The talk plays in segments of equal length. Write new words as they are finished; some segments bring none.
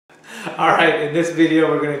All right, in this video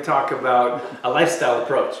we're going to talk about a lifestyle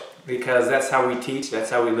approach because that's how we teach, that's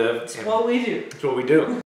how we live. It's what we do. It's what we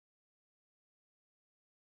do.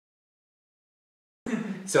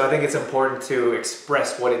 So I think it's important to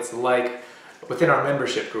express what it's like within our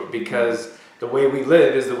membership group because the way we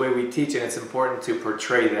live is the way we teach, and it's important to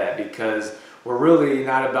portray that because we're really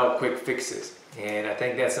not about quick fixes. And I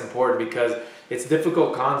think that's important because it's a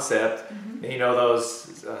difficult concept, you know,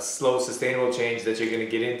 those slow sustainable change that you're going to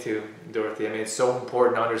get into, Dorothy. I mean, it's so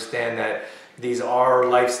important to understand that these are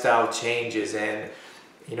lifestyle changes, and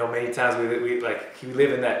you know, many times we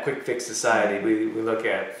live in that quick fix society. We look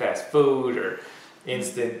at fast food or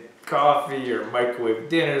instant coffee or microwave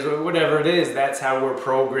dinners or whatever it is. That's how we're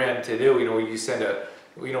programmed to do. You know,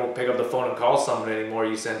 you don't pick up the phone and call someone anymore.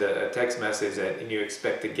 You send a text message and you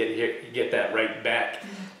expect to get that right back.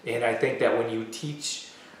 And I think that when you teach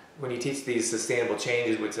these sustainable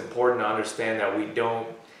changes, it's important to understand that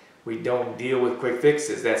we don't deal with quick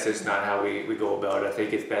fixes. That's just not how we go about it. I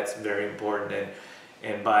think that's very important.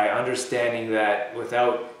 And by understanding that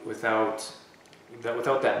without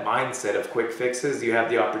that mindset of quick fixes, you have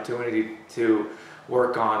the opportunity to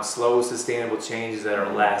work on slow, sustainable changes that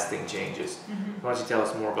are lasting changes. Why don't you tell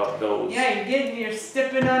us more about those? Yeah, you're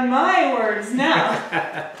stepping on my words now.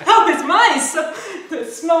 That was the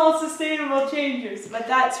small, sustainable changes. But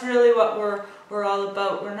that's really what we're all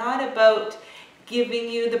about. We're not about giving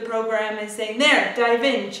you the program and saying, there, dive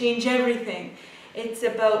in, change everything. It's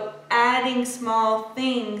about adding small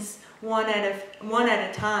things one at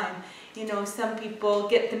a time. You know, some people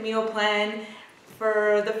get the meal plan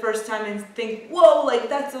for the first time and think, whoa, like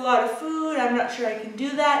that's a lot of food, I'm not sure I can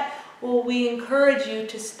do that. Well, we encourage you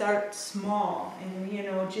to start small and, you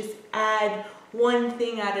know, just add one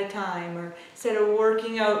thing at a time, or instead of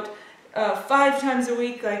working out 5 times a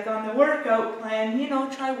week like on the workout plan, you know,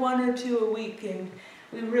 try 1 or 2 a week. And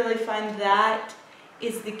we really find that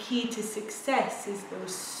is the key to success, is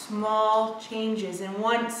those small changes. And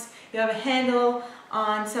once you have a handle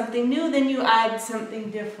on something new, then you add something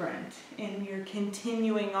different, and you're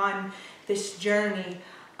continuing on this journey.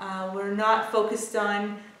 We're not focused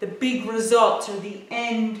on the big results or the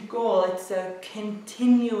end goal. It's a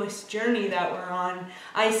continuous journey that we're on.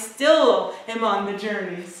 I still am on the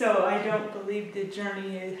journey, so I don't believe the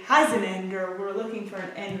journey has an end or we're looking for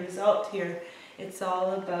an end result here. It's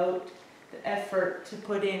all about the effort to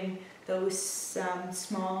put in those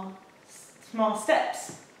small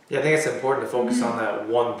steps. Yeah, I think it's important to focus on that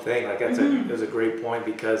one thing. Like that's a great point,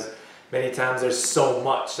 because many times there's so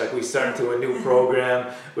much. Like we start into a new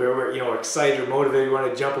program where we're excited or motivated, we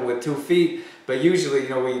want to jump in with 2 feet, but usually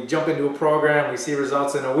we jump into a program, we see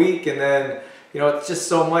results in a week, and then it's just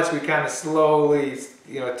so much. We kind of slowly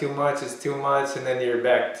too much is too much, and then you're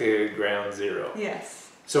back to ground zero. Yes.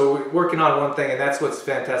 So we're working on one thing, and that's what's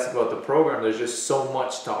fantastic about the program. There's just so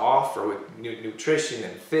much to offer with nutrition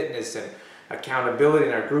and fitness and accountability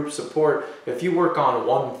and our group support. If you work on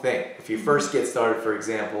one thing, if you first get started, for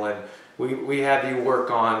example, and we have you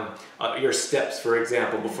work on your steps, for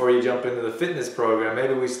example, before you jump into the fitness program,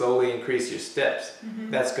 maybe we slowly increase your steps.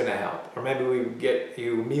 That's going to help. Or maybe we get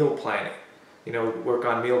you meal planning, work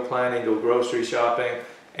on meal planning, go grocery shopping,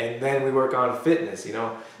 and then we work on fitness,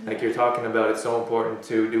 like you're talking about. It's so important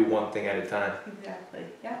to do one thing at a time. Exactly,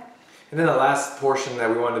 yeah. And then the last portion that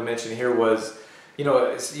we wanted to mention here was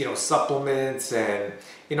supplements and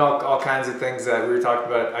all kinds of things that we were talking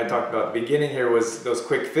about. I talked about at the beginning here was those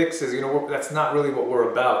quick fixes. That's not really what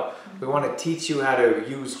we're about. We want to teach you how to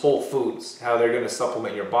use whole foods, how they're going to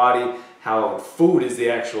supplement your body, how food is the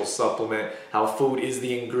actual supplement, how food is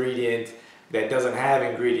the ingredient that doesn't have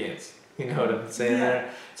ingredients. You know what I'm saying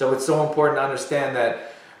there? So it's so important to understand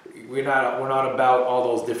that we're not about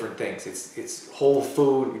all those different things. It's whole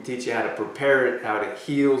food. We teach you how to prepare it, how it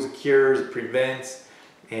heals, cures, prevents,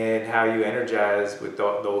 and how you energize with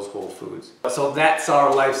those whole foods. So that's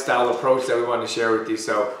our lifestyle approach that we want to share with you.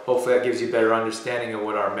 So hopefully that gives you a better understanding of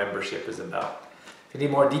what our membership is about. If you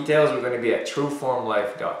need more details, we're going to be at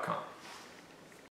trueformlife.com.